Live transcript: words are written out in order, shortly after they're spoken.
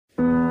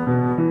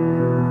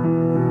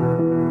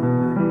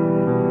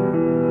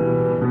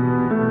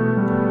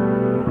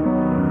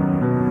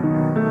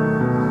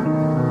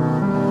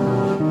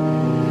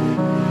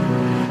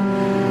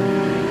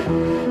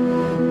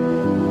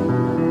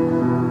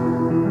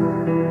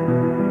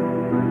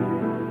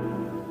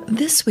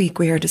This week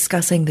we are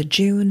discussing the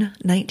June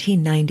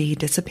 1990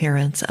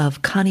 disappearance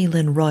of Connie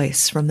Lynn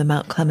Royce from the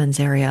Mount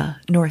Clemens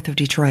area, north of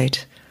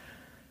Detroit.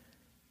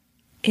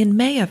 In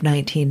May of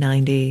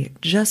 1990,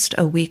 just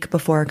a week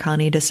before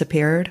Connie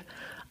disappeared,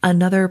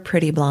 another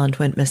pretty blonde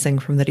went missing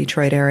from the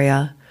Detroit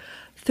area,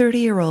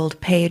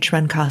 30-year-old Paige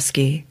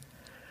Renkoski.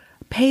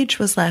 Paige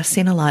was last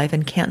seen alive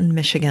in Canton,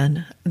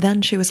 Michigan.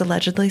 Then she was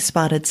allegedly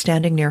spotted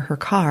standing near her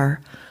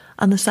car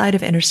on the side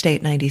of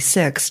Interstate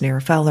 96 near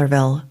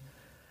Fowlerville.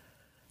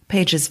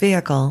 Paige's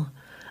vehicle,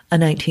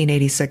 a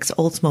 1986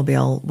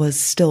 Oldsmobile, was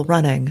still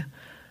running.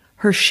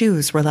 Her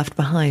shoes were left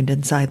behind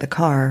inside the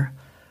car.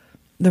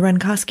 The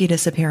Renkoski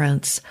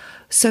disappearance,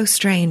 so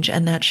strange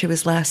in that she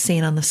was last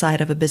seen on the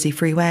side of a busy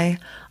freeway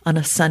on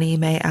a sunny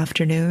May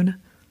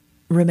afternoon,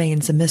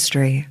 remains a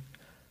mystery.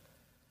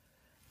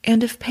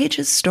 And if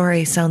Paige's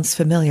story sounds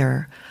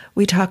familiar,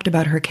 we talked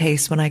about her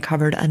case when I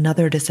covered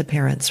another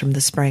disappearance from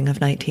the spring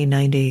of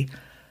 1990,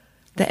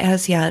 the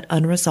as-yet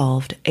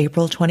unresolved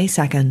April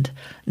 22nd,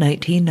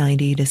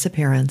 1990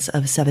 disappearance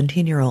of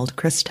 17-year-old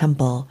Chris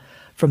Temple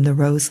from the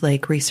Rose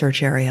Lake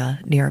Research Area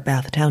near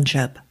Bath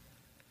Township.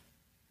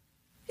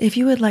 If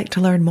you would like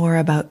to learn more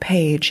about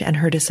Paige and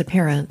her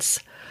disappearance,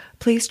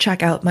 please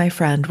check out my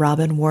friend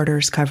Robin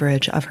Warder's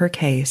coverage of her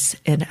case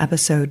in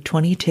episode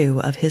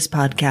 22 of his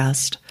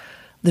podcast,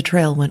 The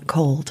Trail Went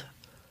Cold.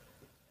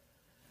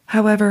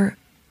 However,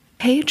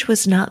 Paige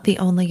was not the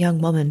only young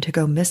woman to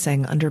go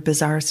missing under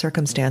bizarre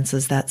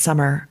circumstances that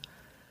summer.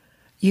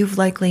 You've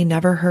likely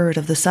never heard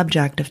of the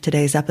subject of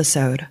today's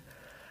episode,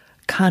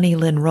 Connie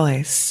Lynn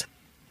Royce,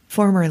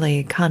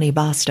 formerly Connie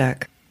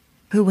Bostick,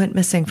 who went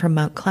missing from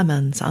Mount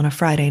Clemens on a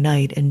Friday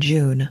night in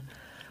June,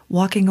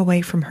 walking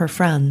away from her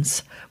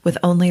friends with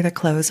only the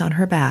clothes on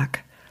her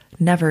back,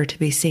 never to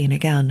be seen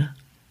again.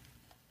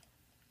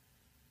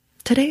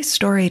 Today's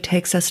story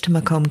takes us to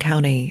Macomb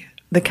County,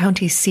 the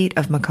county seat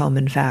of Macomb,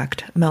 in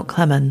fact, Mount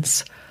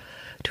Clemens,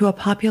 to a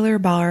popular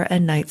bar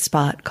and night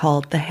spot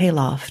called the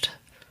Hayloft.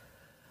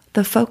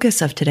 The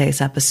focus of today's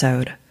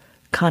episode,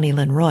 Connie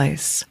Lynn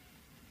Royce,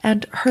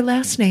 and her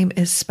last name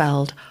is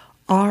spelled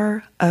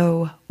Royce,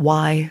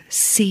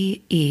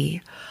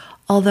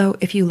 although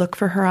if you look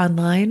for her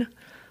online,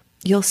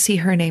 you'll see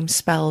her name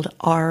spelled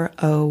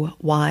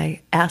Royse.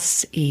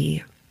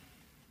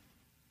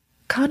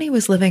 Connie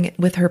was living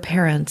with her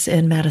parents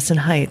in Madison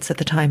Heights at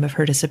the time of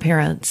her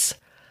disappearance.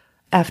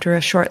 After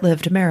a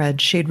short-lived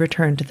marriage, she'd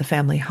returned to the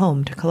family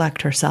home to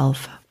collect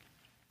herself.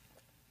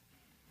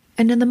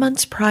 And in the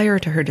months prior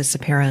to her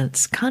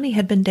disappearance, Connie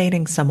had been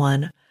dating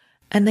someone,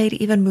 and they'd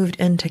even moved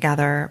in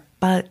together,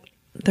 but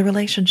the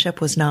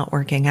relationship was not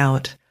working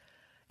out.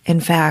 In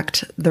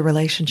fact, the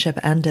relationship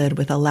ended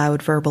with a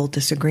loud verbal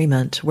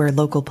disagreement where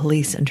local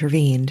police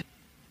intervened.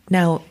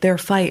 Now, their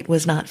fight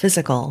was not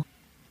physical,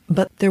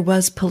 but there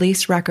was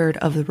police record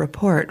of the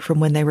report from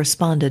when they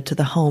responded to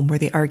the home where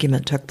the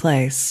argument took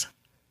place.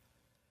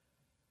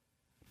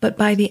 But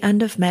by the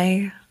end of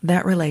May,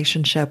 that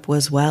relationship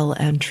was well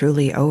and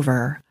truly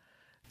over.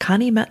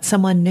 Connie met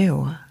someone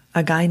new,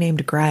 a guy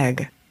named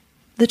Greg.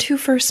 The two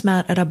first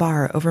met at a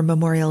bar over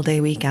Memorial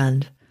Day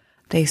weekend.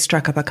 They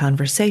struck up a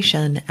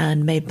conversation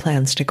and made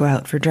plans to go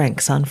out for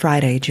drinks on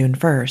Friday, June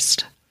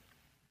 1st.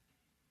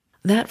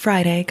 That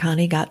Friday,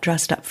 Connie got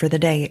dressed up for the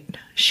date.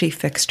 She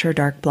fixed her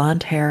dark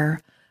blonde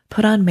hair,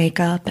 put on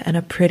makeup and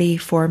a pretty,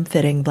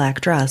 form-fitting black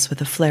dress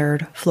with a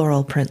flared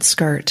floral print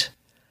skirt.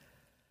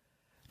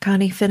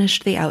 Connie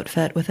finished the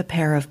outfit with a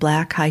pair of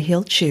black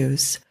high-heeled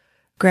shoes,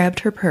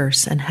 grabbed her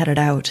purse, and headed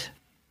out.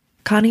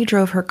 Connie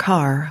drove her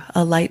car,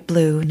 a light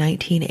blue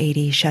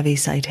 1980 Chevy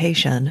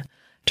Citation,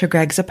 to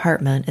Greg's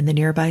apartment in the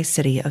nearby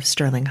city of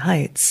Sterling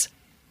Heights.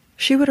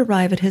 She would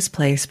arrive at his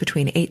place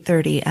between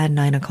 8:30 and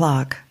 9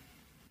 o'clock.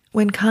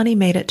 When Connie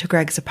made it to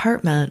Greg's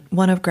apartment,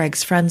 one of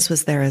Greg's friends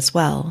was there as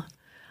well,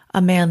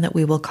 a man that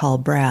we will call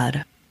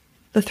Brad.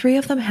 The three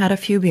of them had a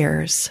few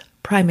beers,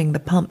 priming the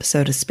pump,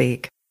 so to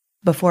speak,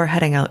 before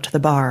heading out to the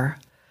bar.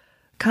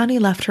 Connie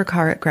left her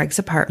car at Greg's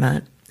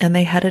apartment, and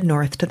they headed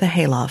north to the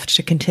Hayloft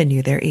to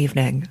continue their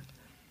evening.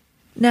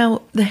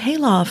 Now, the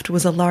Hayloft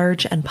was a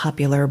large and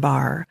popular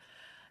bar.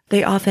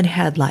 They often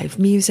had live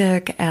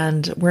music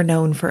and were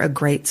known for a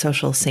great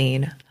social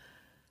scene.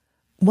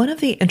 One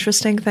of the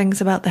interesting things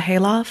about the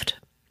Hayloft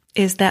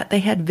is that they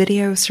had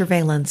video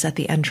surveillance at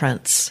the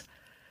entrance.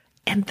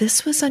 And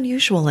this was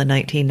unusual in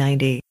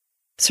 1990.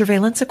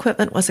 Surveillance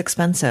equipment was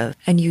expensive,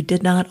 and you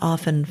did not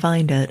often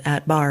find it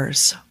at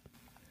bars.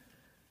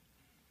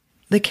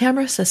 The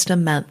camera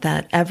system meant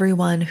that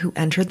everyone who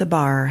entered the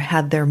bar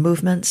had their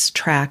movements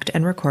tracked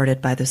and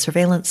recorded by the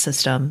surveillance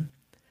system.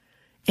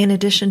 In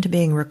addition to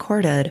being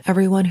recorded,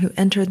 everyone who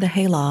entered the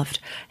Hayloft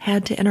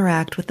had to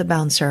interact with the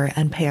bouncer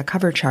and pay a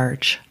cover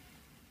charge.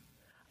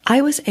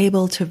 I was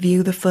able to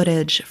view the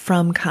footage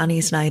from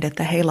Connie's night at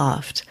the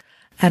Hayloft,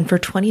 and for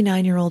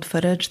 29-year-old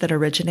footage that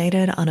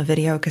originated on a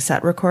video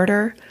cassette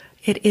recorder,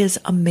 it is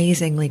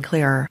amazingly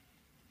clear.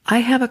 I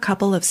have a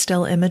couple of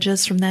still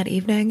images from that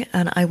evening,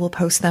 and I will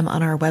post them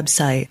on our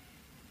website,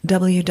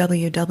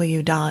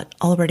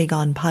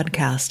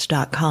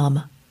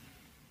 www.alreadygonepodcast.com.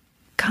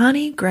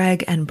 Connie,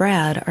 Greg, and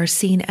Brad are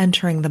seen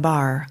entering the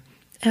bar,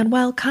 and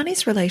while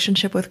Connie's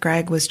relationship with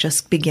Greg was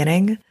just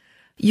beginning,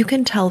 you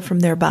can tell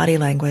from their body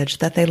language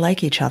that they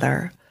like each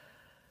other.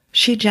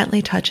 She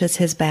gently touches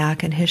his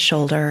back and his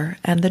shoulder,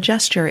 and the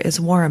gesture is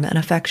warm and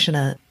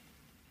affectionate.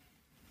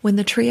 When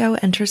the trio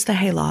enters the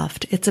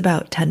hayloft, it's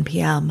about 10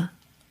 p.m.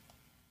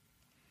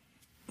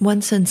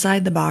 Once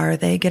inside the bar,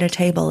 they get a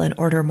table and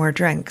order more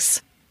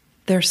drinks.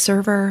 Their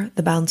server,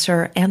 the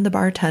bouncer, and the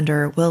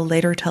bartender will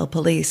later tell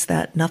police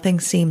that nothing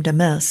seemed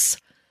amiss.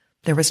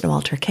 There was no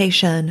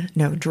altercation,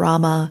 no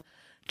drama,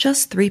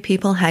 just 3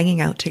 people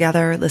hanging out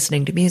together,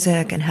 listening to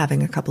music, and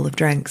having a couple of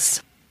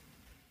drinks.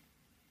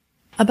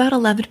 About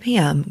 11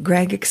 p.m.,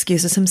 Greg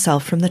excuses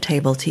himself from the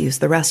table to use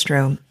the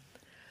restroom.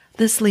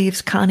 This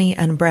leaves Connie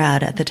and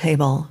Brad at the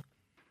table.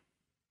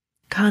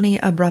 Connie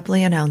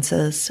abruptly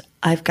announces,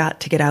 "I've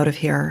got to get out of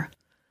here,"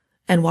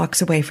 and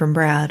walks away from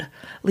Brad,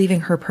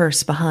 leaving her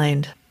purse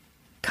behind.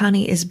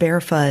 Connie is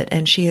barefoot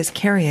and she is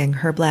carrying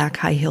her black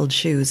high-heeled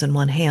shoes in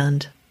one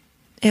hand.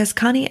 As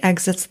Connie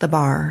exits the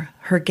bar,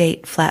 her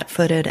gait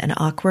flat-footed and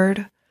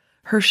awkward,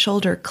 her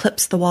shoulder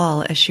clips the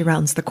wall as she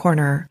rounds the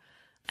corner,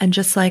 and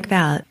just like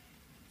that,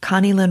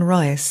 Connie Lynn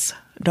Royce,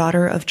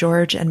 daughter of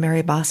George and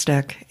Mary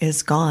Bostick,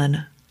 is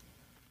gone.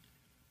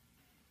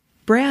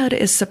 Brad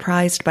is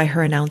surprised by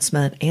her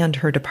announcement and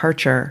her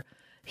departure.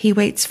 He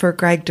waits for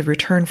Greg to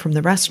return from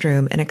the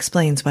restroom and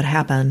explains what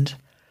happened.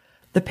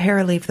 The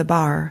pair leave the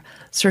bar,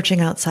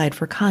 searching outside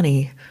for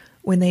Connie.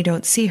 When they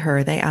don't see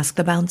her, they ask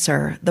the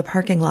bouncer, the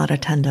parking lot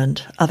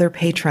attendant, other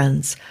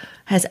patrons,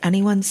 "Has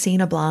anyone seen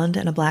a blonde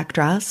in a black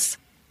dress?"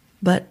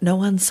 But no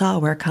one saw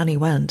where Connie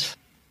went.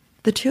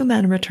 The 2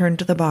 men return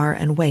to the bar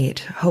and wait,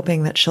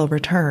 hoping that she'll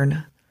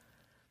return.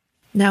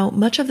 Now,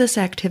 much of this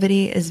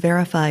activity is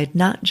verified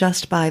not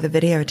just by the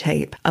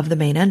videotape of the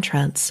main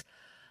entrance,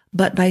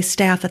 but by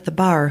staff at the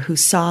bar who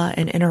saw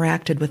and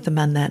interacted with the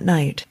men that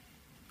night.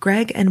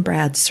 Greg and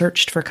Brad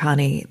searched for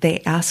Connie,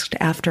 they asked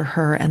after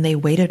her, and they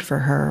waited for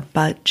her,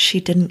 but she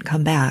didn't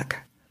come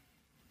back.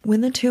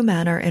 When the 2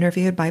 men are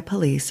interviewed by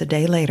police a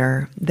day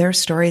later, their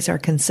stories are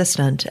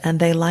consistent and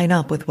they line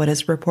up with what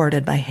is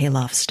reported by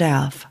hayloft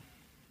staff.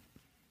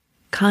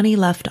 Connie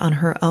left on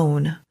her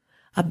own,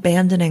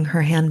 abandoning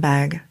her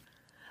handbag.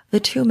 The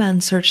 2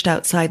 men searched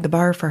outside the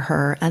bar for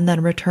her and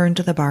then returned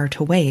to the bar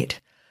to wait,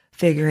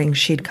 figuring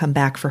she'd come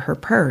back for her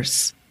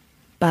purse.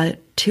 But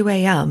 2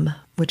 a.m.,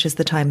 which is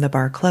the time the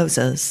bar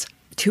closes,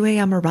 2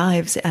 a.m.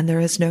 arrives and there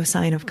is no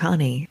sign of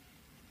Connie.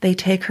 They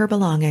take her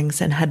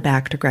belongings and head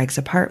back to Greg's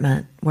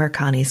apartment, where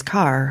Connie's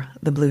car,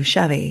 the blue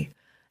Chevy,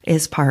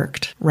 is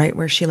parked right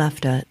where she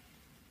left it.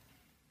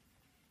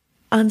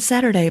 On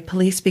Saturday,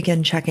 police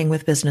begin checking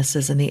with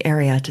businesses in the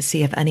area to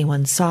see if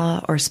anyone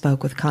saw or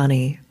spoke with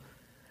Connie.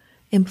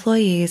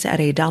 Employees at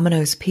a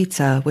Domino's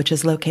Pizza, which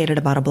is located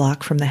about a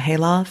block from the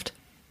hayloft,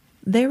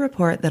 they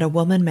report that a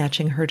woman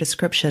matching her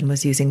description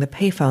was using the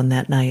payphone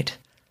that night.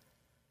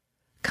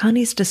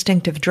 Connie's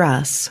distinctive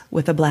dress,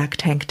 with a black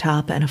tank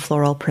top and a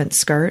floral print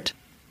skirt,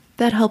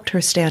 that helped her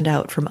stand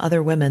out from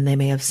other women they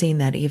may have seen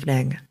that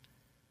evening.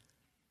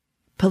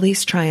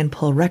 Police try and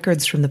pull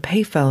records from the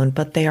payphone,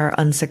 but they are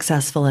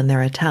unsuccessful in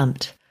their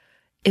attempt.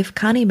 If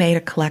Connie made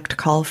a collect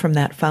call from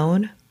that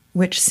phone,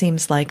 which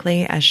seems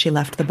likely as she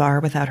left the bar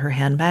without her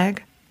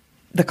handbag,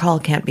 the call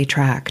can't be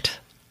tracked.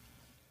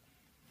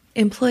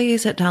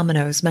 Employees at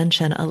Domino's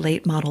mention a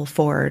late model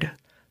Ford,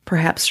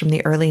 perhaps from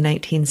the early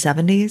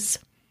 1970s,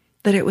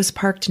 that it was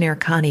parked near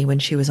Connie when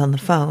she was on the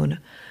phone,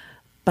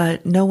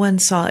 but no one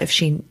saw if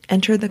she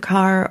entered the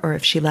car or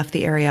if she left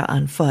the area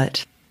on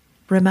foot.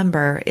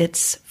 Remember,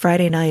 it's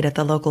Friday night at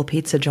the local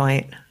pizza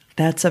joint.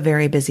 That's a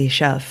very busy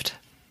shift.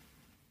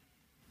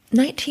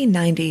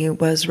 1990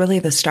 was really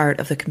the start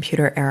of the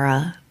computer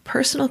era.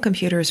 Personal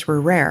computers were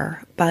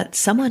rare, but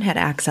someone had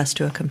access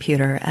to a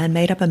computer and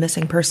made up a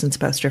missing persons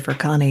poster for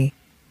Connie.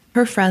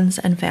 Her friends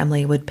and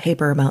family would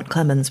paper Mount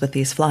Clemens with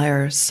these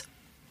flyers.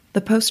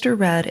 The poster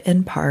read,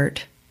 in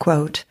part,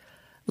 quote,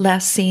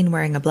 "Last seen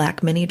wearing a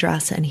black mini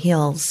dress and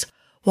heels,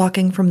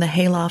 walking from the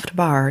Hayloft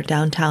Bar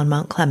downtown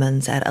Mount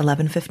Clemens at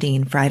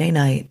 11:15 Friday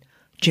night,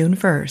 June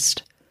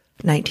 1st,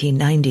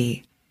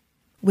 1990.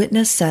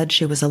 Witness said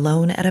she was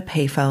alone at a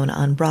payphone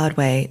on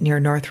Broadway near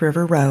North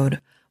River Road,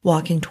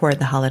 walking toward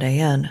the Holiday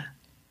Inn."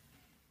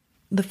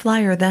 The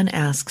flyer then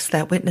asks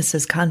that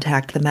witnesses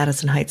contact the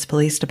Madison Heights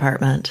Police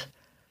Department.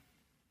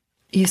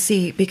 You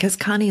see, because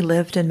Connie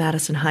lived in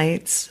Madison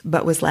Heights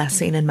but was last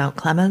seen in Mount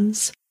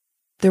Clemens,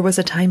 there was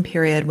a time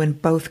period when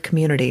both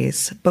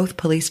communities, both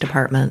police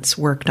departments,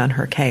 worked on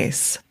her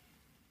case.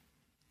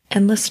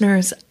 And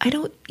listeners, I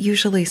don't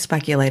usually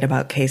speculate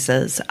about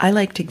cases. I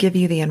like to give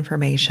you the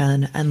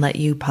information and let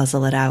you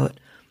puzzle it out.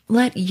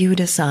 Let you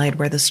decide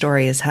where the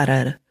story is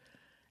headed.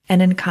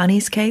 And in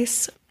Connie's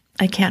case,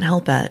 I can't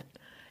help it.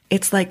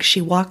 It's like she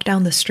walked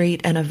down the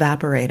street and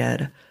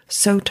evaporated.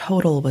 So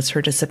total was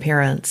her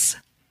disappearance.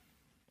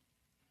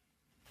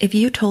 If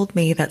you told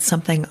me that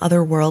something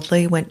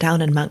otherworldly went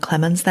down in Mount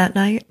Clemens that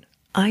night,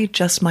 I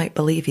just might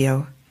believe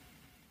you.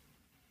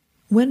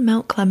 When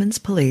Mount Clemens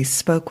police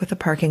spoke with a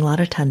parking lot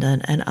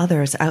attendant and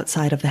others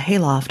outside of the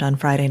hayloft on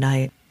Friday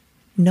night,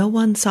 no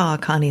one saw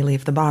Connie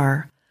leave the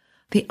bar.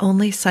 The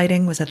only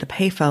sighting was at the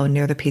payphone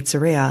near the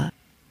pizzeria,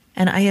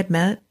 and I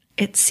admit,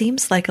 it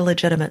seems like a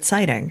legitimate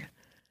sighting.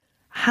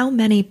 How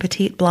many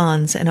petite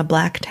blondes in a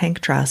black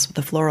tank dress with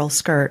a floral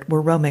skirt were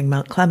roaming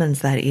Mount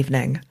Clemens that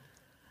evening?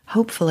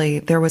 Hopefully,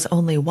 there was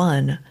only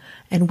one,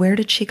 and where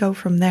did she go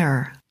from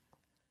there?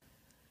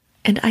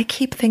 And I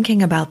keep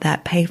thinking about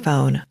that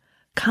payphone.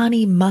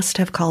 Connie must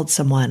have called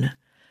someone,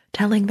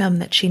 telling them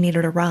that she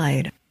needed a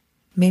ride.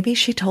 Maybe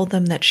she told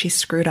them that she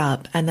screwed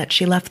up and that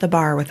she left the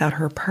bar without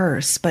her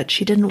purse, but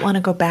she didn't want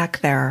to go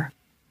back there.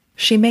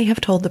 She may have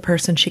told the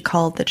person she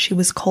called that she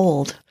was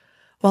cold.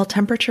 While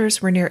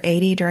temperatures were near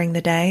 80 during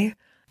the day,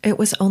 it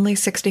was only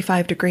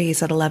 65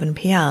 degrees at 11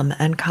 p.m.,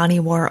 and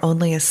Connie wore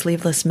only a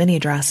sleeveless mini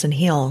dress and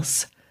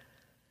heels.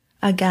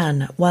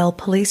 Again, while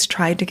police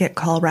tried to get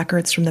call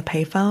records from the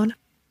payphone,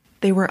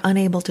 they were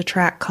unable to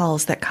track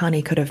calls that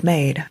Connie could have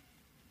made.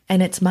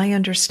 And it's my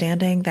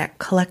understanding that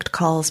collect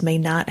calls may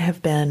not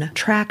have been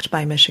tracked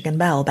by Michigan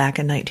Bell back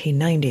in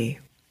 1990.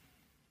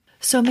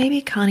 So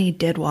maybe Connie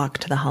did walk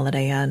to the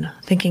Holiday Inn,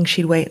 thinking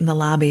she'd wait in the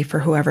lobby for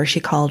whoever she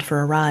called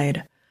for a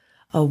ride.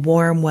 A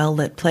warm,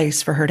 well-lit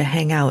place for her to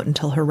hang out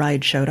until her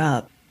ride showed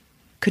up.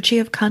 Could she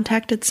have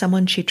contacted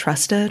someone she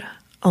trusted,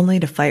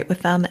 only to fight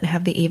with them and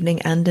have the evening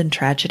end in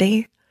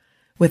tragedy,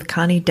 with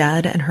Connie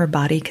dead and her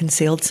body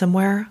concealed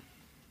somewhere?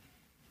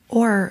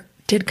 Or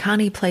did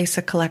Connie place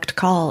a collect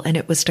call and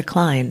it was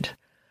declined,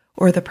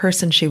 or the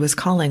person she was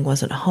calling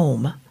wasn't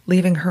home,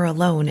 leaving her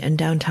alone in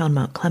downtown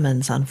Mount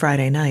Clemens on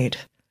Friday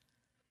night?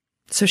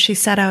 So she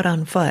set out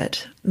on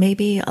foot,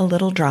 maybe a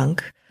little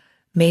drunk,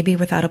 maybe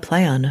without a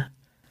plan.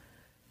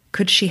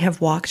 Could she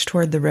have walked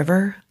toward the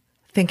river,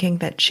 thinking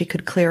that she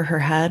could clear her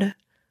head?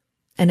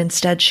 And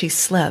instead she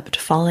slipped,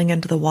 falling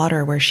into the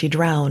water where she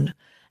drowned,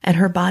 and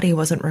her body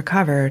wasn't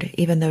recovered,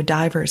 even though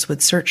divers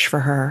would search for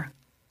her.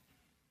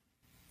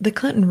 The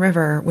Clinton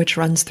River, which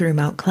runs through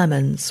Mount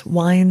Clemens,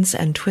 winds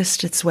and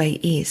twists its way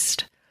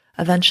east,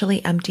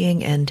 eventually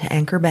emptying into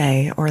Anchor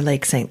Bay or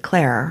Lake St.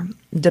 Clair,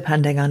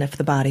 depending on if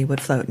the body would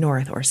float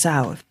north or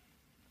south.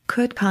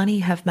 Could Connie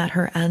have met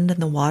her end in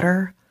the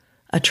water?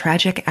 A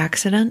tragic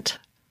accident?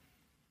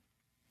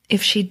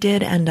 If she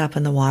did end up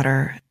in the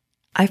water,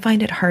 I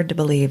find it hard to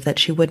believe that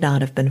she would not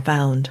have been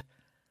found.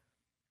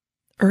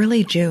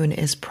 Early June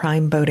is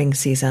prime boating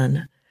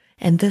season,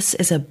 and this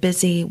is a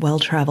busy,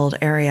 well-traveled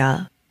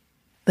area.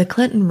 The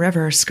Clinton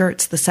River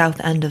skirts the south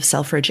end of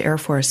Selfridge Air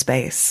Force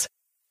Base,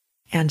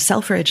 and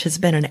Selfridge has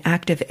been an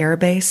active air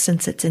base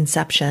since its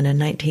inception in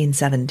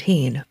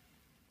 1917.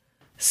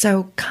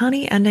 So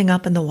Connie ending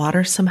up in the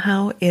water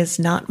somehow is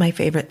not my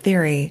favorite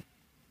theory,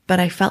 but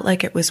I felt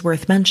like it was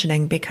worth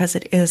mentioning because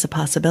it is a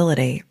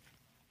possibility.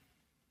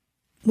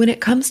 When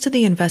it comes to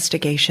the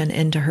investigation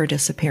into her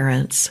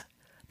disappearance,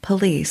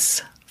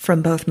 police,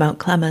 from both Mount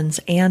Clemens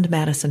and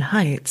Madison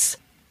Heights,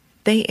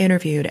 they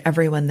interviewed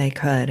everyone they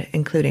could,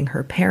 including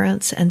her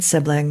parents and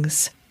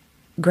siblings,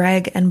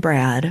 Greg and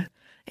Brad,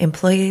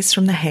 employees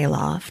from the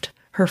hayloft,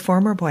 her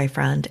former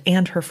boyfriend,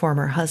 and her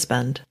former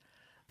husband,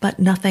 but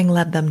nothing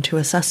led them to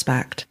a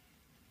suspect.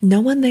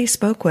 No one they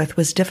spoke with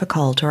was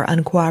difficult or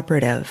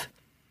uncooperative.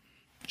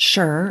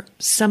 Sure,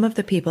 some of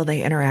the people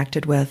they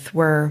interacted with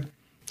were,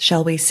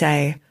 shall we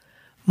say,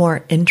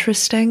 more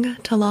interesting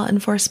to law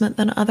enforcement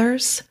than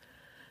others,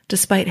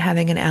 despite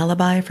having an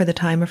alibi for the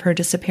time of her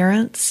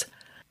disappearance,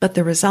 but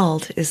the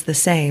result is the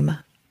same.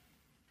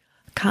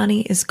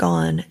 Connie is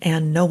gone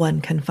and no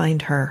one can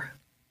find her.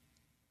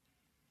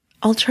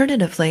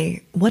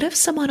 Alternatively, what if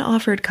someone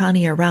offered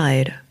Connie a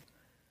ride?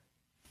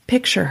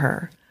 Picture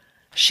her.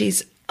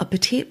 She's a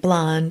petite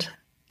blonde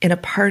in a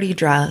party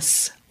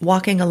dress,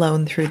 walking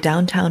alone through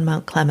downtown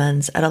Mount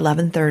Clemens at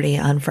 11:30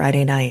 on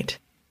Friday night.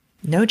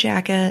 No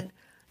jacket,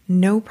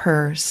 no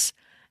purse,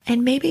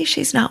 and maybe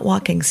she's not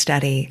walking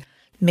steady.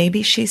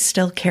 Maybe she's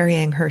still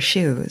carrying her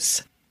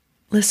shoes.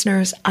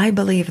 Listeners, I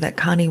believe that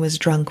Connie was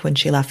drunk when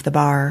she left the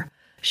bar.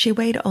 She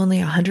weighed only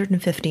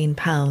 115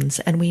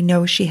 pounds, and we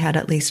know she had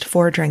at least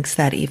 4 drinks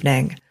that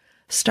evening,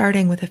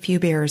 starting with a few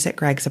beers at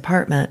Greg's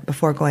apartment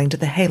before going to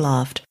the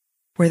hayloft,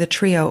 where the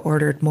trio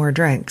ordered more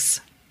drinks.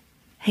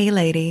 "Hey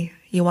lady,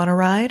 you want a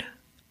ride?"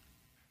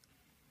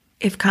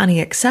 If Connie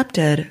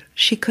accepted,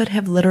 she could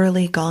have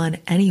literally gone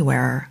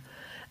anywhere,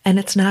 and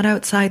it's not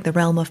outside the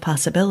realm of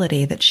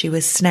possibility that she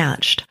was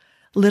snatched,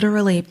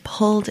 literally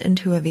pulled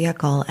into a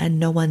vehicle and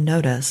no one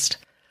noticed.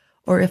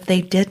 Or if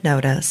they did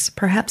notice,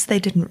 perhaps they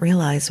didn't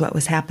realize what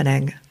was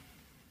happening.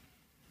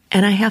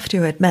 And I have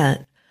to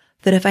admit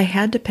that if I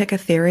had to pick a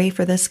theory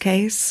for this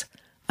case,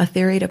 a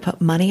theory to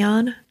put money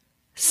on,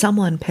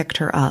 someone picked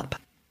her up.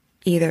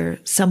 Either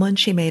someone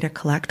she made a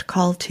collect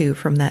call to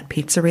from that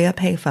pizzeria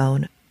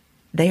payphone,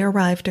 they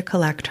arrived to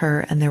collect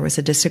her and there was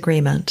a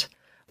disagreement,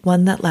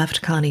 one that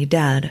left Connie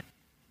dead,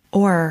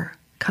 or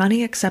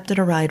Connie accepted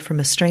a ride from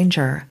a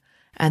stranger,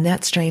 and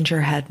that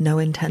stranger had no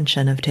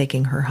intention of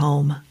taking her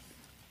home.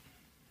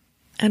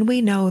 And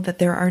we know that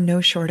there are no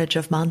shortage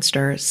of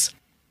monsters.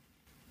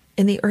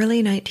 In the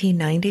early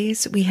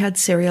 1990s, we had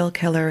serial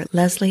killer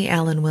Leslie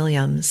Allen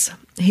Williams.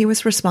 He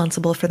was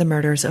responsible for the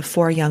murders of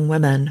 4 young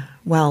women,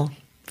 well,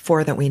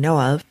 4 that we know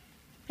of,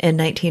 in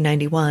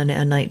 1991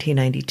 and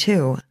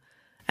 1992.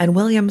 And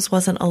Williams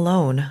wasn't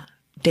alone.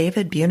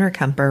 David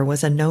Buehner-Kemper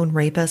was a known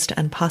rapist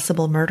and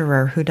possible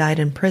murderer who died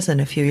in prison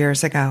a few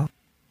years ago.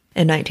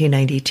 In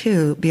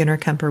 1992,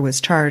 Buehner-Kemper was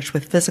charged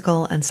with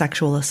physical and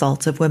sexual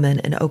assaults of women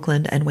in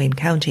Oakland and Wayne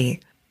County.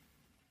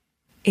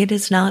 It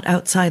is not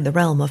outside the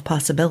realm of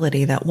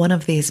possibility that one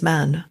of these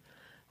men,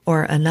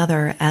 or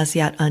another as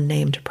yet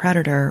unnamed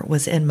predator,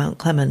 was in Mount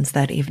Clemens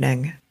that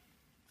evening.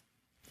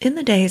 In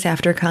the days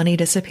after Connie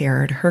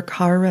disappeared, her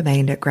car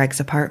remained at Greg's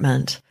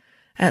apartment,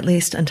 at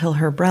least until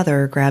her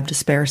brother grabbed a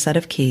spare set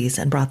of keys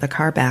and brought the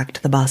car back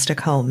to the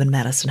Bostick home in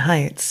Madison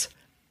Heights.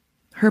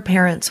 Her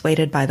parents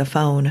waited by the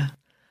phone.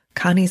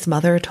 Connie's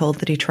mother told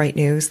the Detroit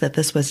News that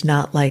this was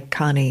not like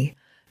Connie.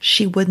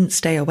 She wouldn't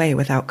stay away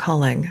without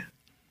calling.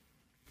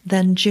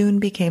 Then June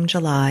became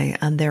July,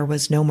 and there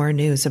was no more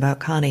news about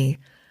Connie,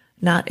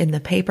 not in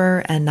the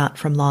paper and not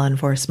from law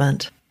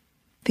enforcement.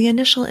 The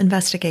initial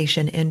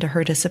investigation into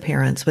her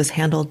disappearance was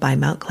handled by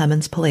Mount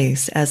Clemens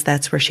Police, as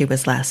that's where she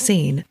was last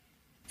seen,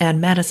 and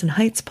Madison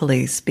Heights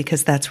Police,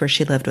 because that's where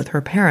she lived with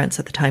her parents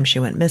at the time she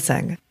went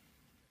missing.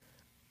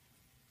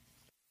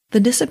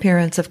 The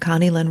disappearance of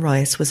Connie Lynn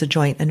Royce was a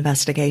joint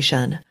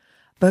investigation.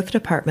 Both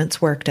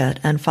departments worked it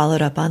and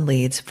followed up on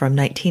leads from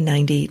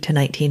 1990 to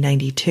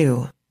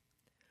 1992.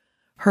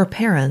 Her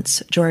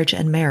parents, George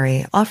and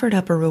Mary, offered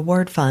up a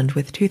reward fund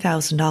with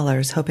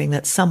 $2,000, hoping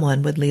that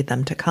someone would lead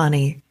them to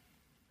Connie.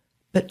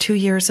 But 2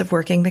 years of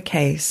working the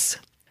case,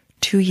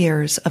 2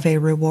 years of a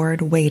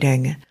reward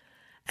waiting,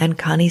 and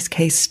Connie's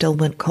case still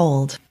went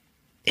cold.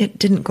 It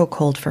didn't go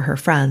cold for her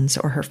friends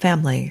or her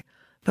family,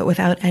 but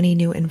without any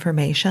new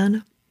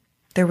information,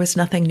 there was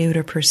nothing new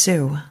to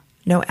pursue,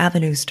 no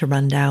avenues to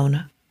run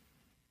down.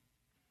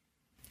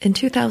 In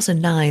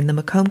 2009, the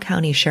Macomb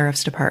County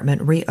Sheriff's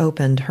Department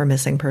reopened her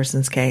missing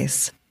persons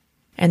case,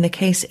 and the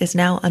case is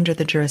now under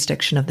the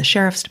jurisdiction of the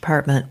Sheriff's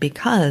Department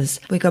because,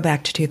 we go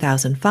back to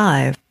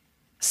 2005,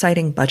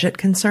 citing budget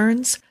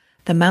concerns,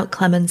 the Mount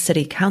Clemens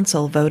City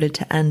Council voted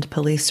to end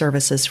police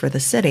services for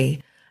the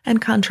city and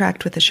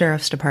contract with the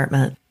Sheriff's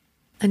Department.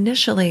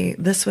 Initially,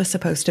 this was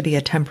supposed to be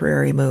a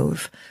temporary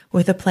move,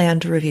 with a plan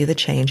to review the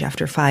change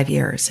after 5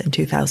 years in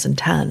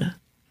 2010.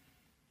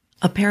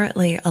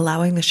 Apparently,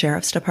 allowing the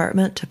Sheriff's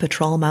Department to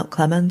patrol Mount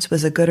Clemens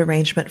was a good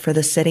arrangement for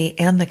the city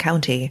and the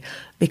county,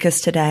 because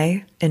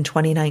today, in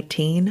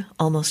 2019,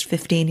 almost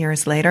 15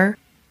 years later,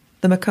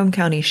 the Macomb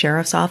County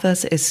Sheriff's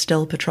Office is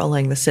still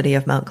patrolling the city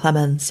of Mount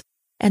Clemens,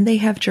 and they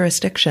have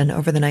jurisdiction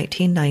over the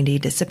 1990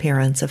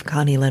 disappearance of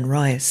Connie Lynn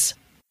Royce.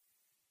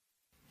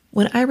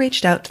 When I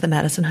reached out to the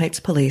Madison Heights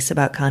Police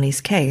about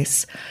Connie's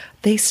case,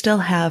 they still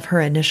have her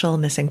initial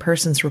missing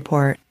persons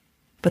report,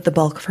 but the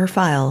bulk of her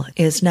file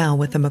is now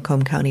with the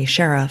Macomb County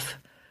Sheriff,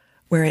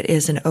 where it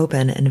is an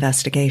open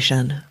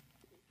investigation.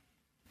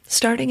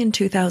 Starting in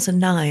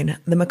 2009,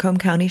 the Macomb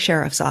County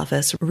Sheriff's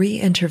Office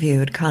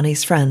re-interviewed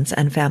Connie's friends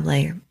and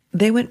family.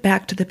 They went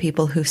back to the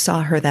people who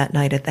saw her that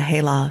night at the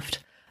hayloft.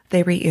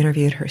 They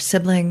re-interviewed her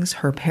siblings,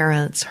 her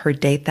parents, her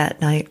date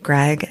that night,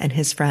 Greg, and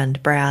his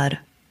friend Brad.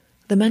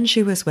 The men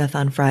she was with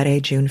on Friday,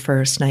 June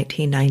 1st,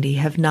 1990,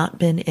 have not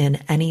been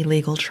in any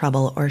legal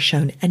trouble or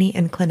shown any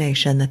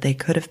inclination that they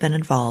could have been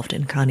involved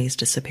in Connie's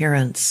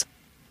disappearance.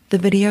 The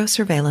video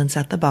surveillance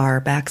at the bar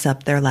backs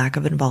up their lack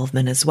of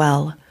involvement as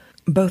well.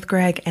 Both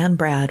Greg and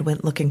Brad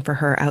went looking for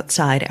her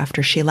outside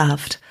after she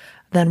left,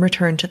 then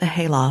returned to the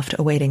hayloft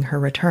awaiting her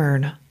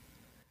return.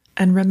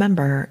 And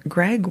remember,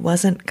 Greg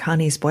wasn't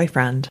Connie's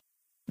boyfriend.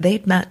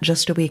 They'd met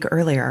just a week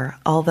earlier,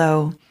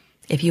 although,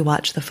 if you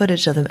watch the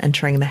footage of them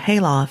entering the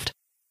hayloft,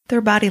 their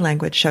body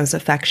language shows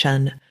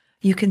affection.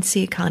 You can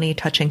see Connie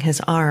touching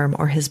his arm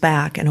or his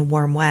back in a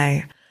warm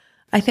way.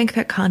 I think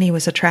that Connie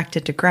was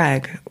attracted to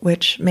Greg,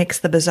 which makes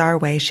the bizarre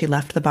way she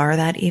left the bar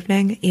that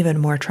evening even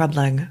more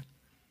troubling.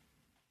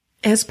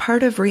 As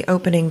part of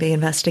reopening the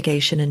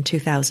investigation in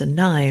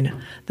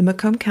 2009, the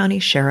Macomb County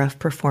Sheriff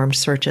performed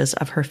searches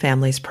of her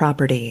family's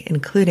property,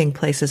 including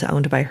places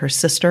owned by her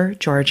sister,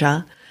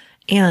 Georgia,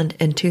 and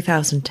in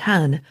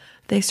 2010,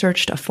 they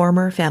searched a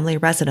former family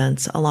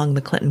residence along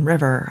the Clinton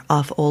River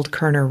off Old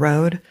Kerner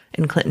Road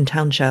in Clinton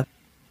Township.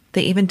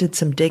 They even did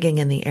some digging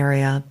in the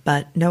area,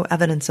 but no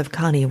evidence of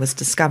Connie was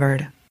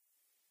discovered.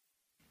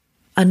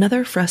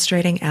 Another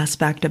frustrating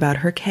aspect about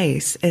her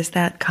case is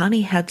that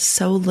Connie had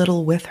so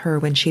little with her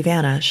when she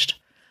vanished.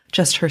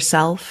 Just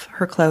herself,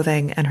 her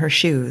clothing, and her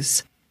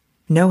shoes.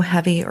 No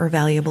heavy or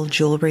valuable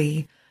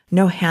jewelry,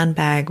 no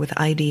handbag with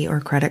ID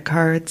or credit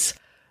cards.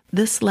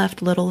 This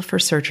left little for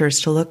searchers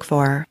to look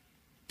for.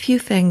 Few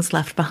things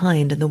left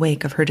behind in the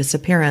wake of her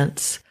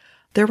disappearance.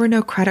 There were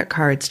no credit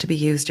cards to be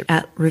used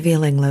at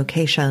revealing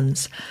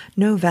locations,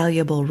 no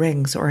valuable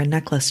rings or a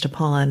necklace to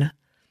pawn.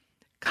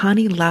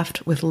 Connie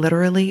left with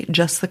literally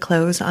just the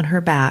clothes on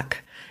her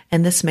back,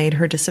 and this made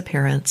her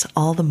disappearance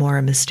all the more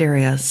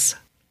mysterious.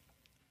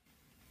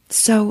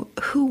 So,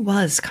 who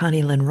was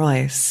Connie Lynn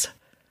Royce?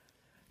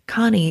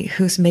 Connie,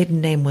 whose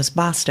maiden name was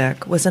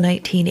Bostick, was a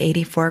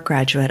 1984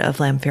 graduate of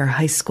Lamphere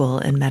High School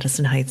in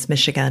Madison Heights,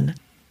 Michigan.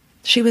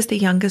 She was the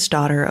youngest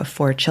daughter of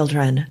 4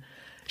 children.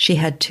 She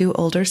had 2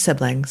 older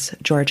siblings,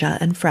 Georgia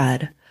and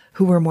Fred,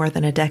 who were more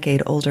than a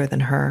decade older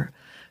than her.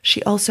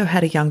 She also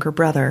had a younger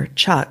brother,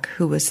 Chuck,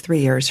 who was 3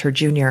 years her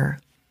junior.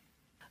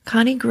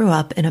 Connie grew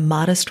up in a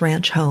modest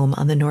ranch home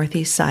on the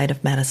northeast side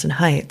of Madison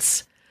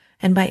Heights,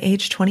 and by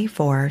age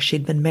 24,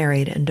 she'd been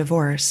married and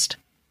divorced.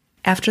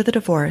 After the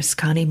divorce,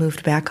 Connie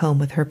moved back home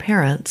with her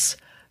parents,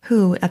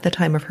 who, at the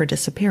time of her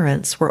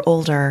disappearance, were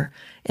older,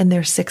 in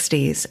their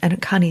 60s,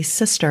 and Connie's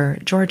sister,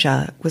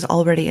 Georgia, was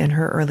already in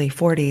her early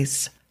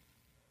 40s.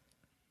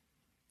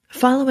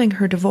 Following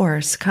her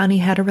divorce, Connie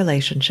had a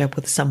relationship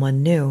with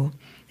someone new,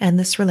 and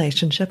this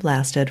relationship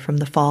lasted from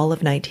the fall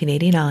of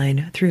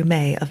 1989 through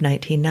May of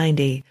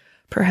 1990,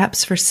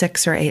 perhaps for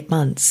 6 or 8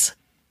 months.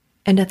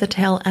 And at the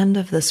tail end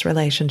of this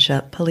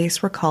relationship,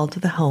 police were called to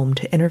the home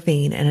to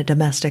intervene in a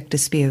domestic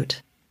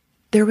dispute.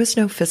 There was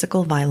no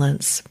physical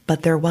violence,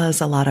 but there was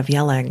a lot of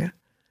yelling.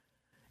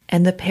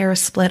 And the pair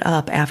split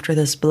up after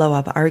this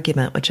blow-up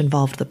argument which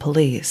involved the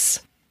police.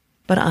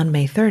 But on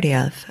May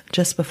 30th,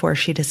 just before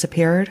she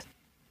disappeared,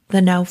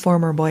 the now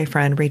former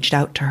boyfriend reached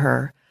out to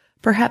her,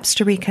 perhaps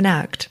to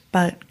reconnect,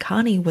 but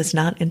Connie was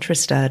not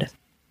interested.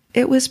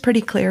 It was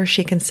pretty clear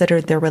she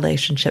considered their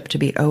relationship to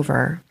be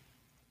over.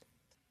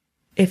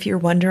 If you're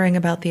wondering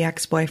about the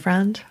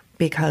ex-boyfriend,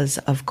 because,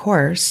 of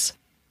course,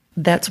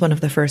 that's one of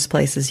the first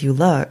places you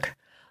look,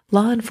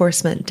 law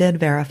enforcement did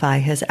verify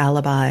his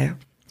alibi,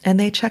 and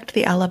they checked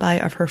the alibi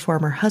of her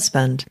former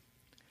husband.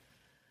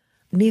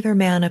 Neither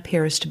man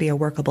appears to be a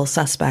workable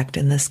suspect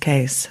in this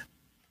case.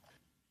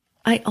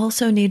 I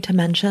also need to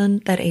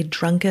mention that a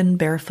drunken,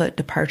 barefoot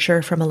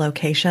departure from a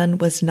location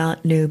was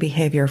not new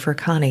behavior for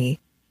Connie,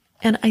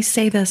 and I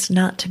say this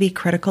not to be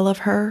critical of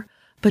her,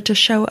 but to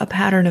show a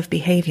pattern of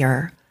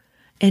behavior.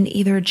 In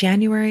either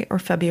January or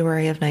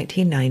February of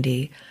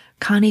 1990,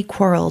 Connie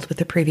quarreled with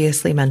the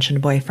previously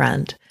mentioned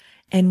boyfriend,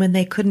 and when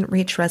they couldn't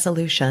reach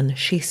resolution,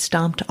 she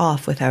stomped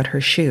off without her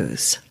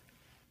shoes.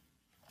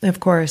 Of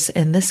course,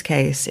 in this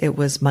case, it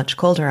was much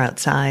colder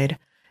outside,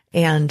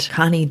 and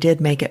Connie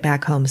did make it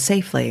back home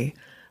safely,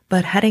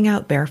 but heading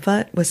out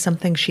barefoot was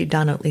something she'd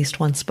done at least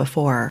once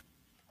before.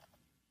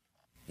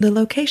 The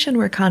location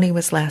where Connie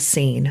was last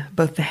seen,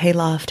 both the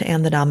hayloft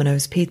and the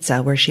Domino's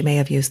Pizza where she may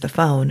have used the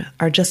phone,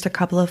 are just a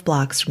couple of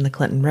blocks from the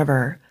Clinton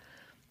River.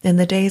 In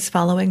the days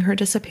following her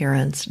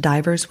disappearance,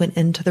 divers went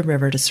into the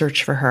river to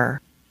search for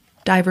her.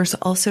 Divers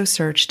also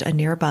searched a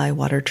nearby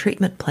water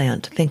treatment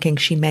plant, thinking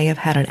she may have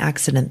had an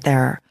accident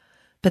there,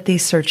 but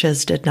these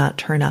searches did not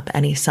turn up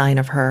any sign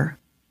of her.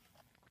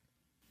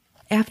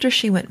 After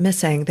she went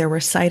missing, there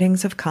were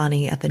sightings of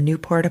Connie at the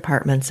Newport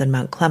Apartments in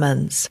Mount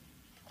Clemens.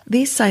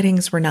 These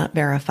sightings were not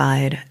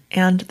verified,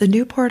 and the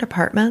Newport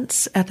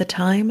Apartments, at the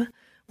time,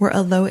 were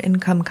a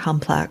low-income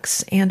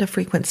complex and a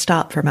frequent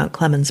stop for Mount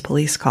Clemens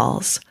police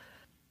calls.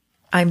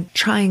 I'm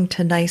trying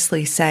to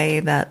nicely say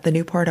that the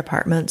Newport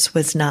Apartments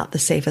was not the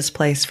safest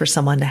place for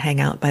someone to hang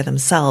out by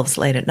themselves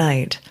late at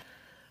night,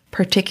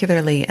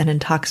 particularly an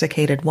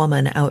intoxicated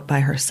woman out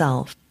by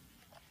herself.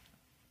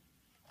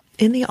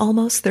 In the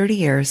almost 30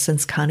 years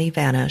since Connie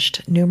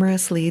vanished,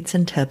 numerous leads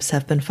and tips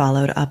have been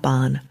followed up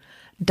on.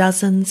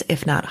 Dozens,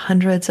 if not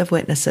hundreds, of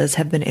witnesses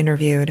have been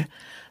interviewed.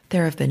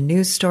 There have been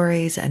news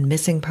stories and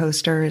missing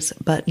posters,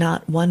 but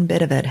not one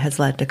bit of it has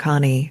led to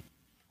Connie.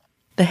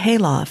 The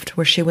hayloft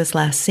where she was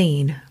last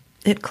seen,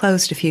 it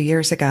closed a few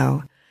years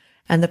ago,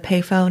 and the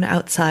payphone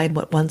outside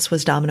what once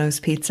was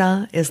Domino's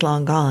Pizza is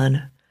long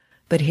gone.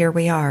 But here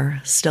we are,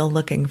 still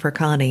looking for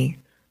Connie.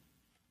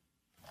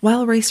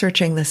 While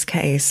researching this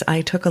case,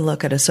 I took a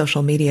look at a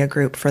social media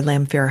group for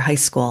Lamphere High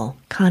School,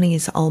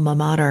 Connie's alma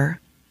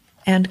mater.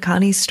 And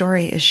Connie's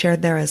story is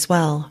shared there as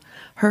well,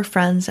 her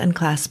friends and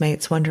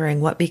classmates wondering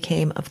what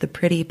became of the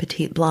pretty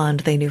petite blonde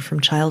they knew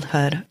from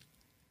childhood.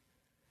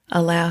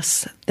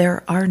 Alas,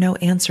 there are no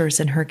answers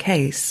in her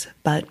case,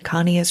 but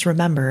Connie is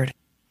remembered,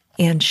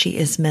 and she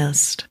is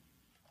missed.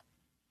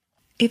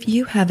 If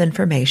you have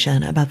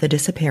information about the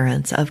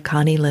disappearance of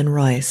Connie Lynn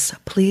Royce,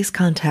 please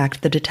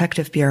contact the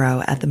Detective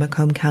Bureau at the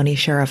Macomb County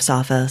Sheriff's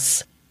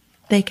Office.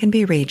 They can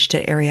be reached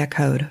at area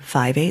code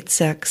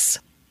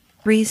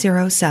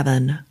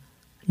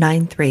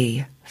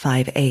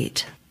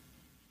 586-307-9358.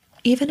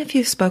 Even if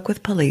you spoke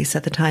with police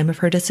at the time of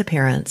her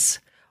disappearance,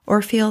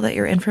 or feel that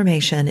your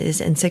information is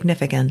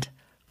insignificant,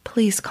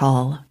 please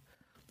call.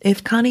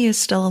 If Connie is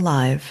still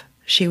alive,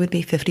 she would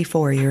be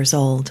 54 years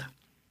old.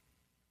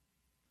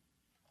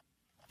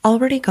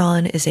 Already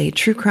Gone is a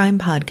true crime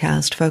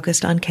podcast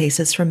focused on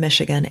cases from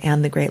Michigan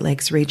and the Great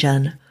Lakes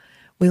region.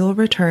 We will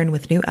return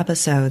with new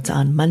episodes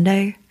on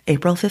Monday,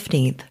 April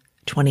 15th,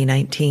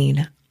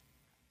 2019.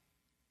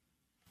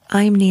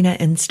 I'm Nina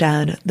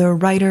Instead, the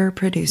writer,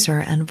 producer,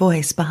 and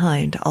voice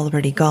behind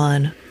Already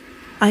Gone.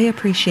 I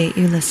appreciate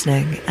you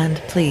listening, and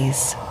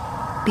please,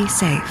 be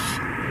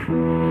safe.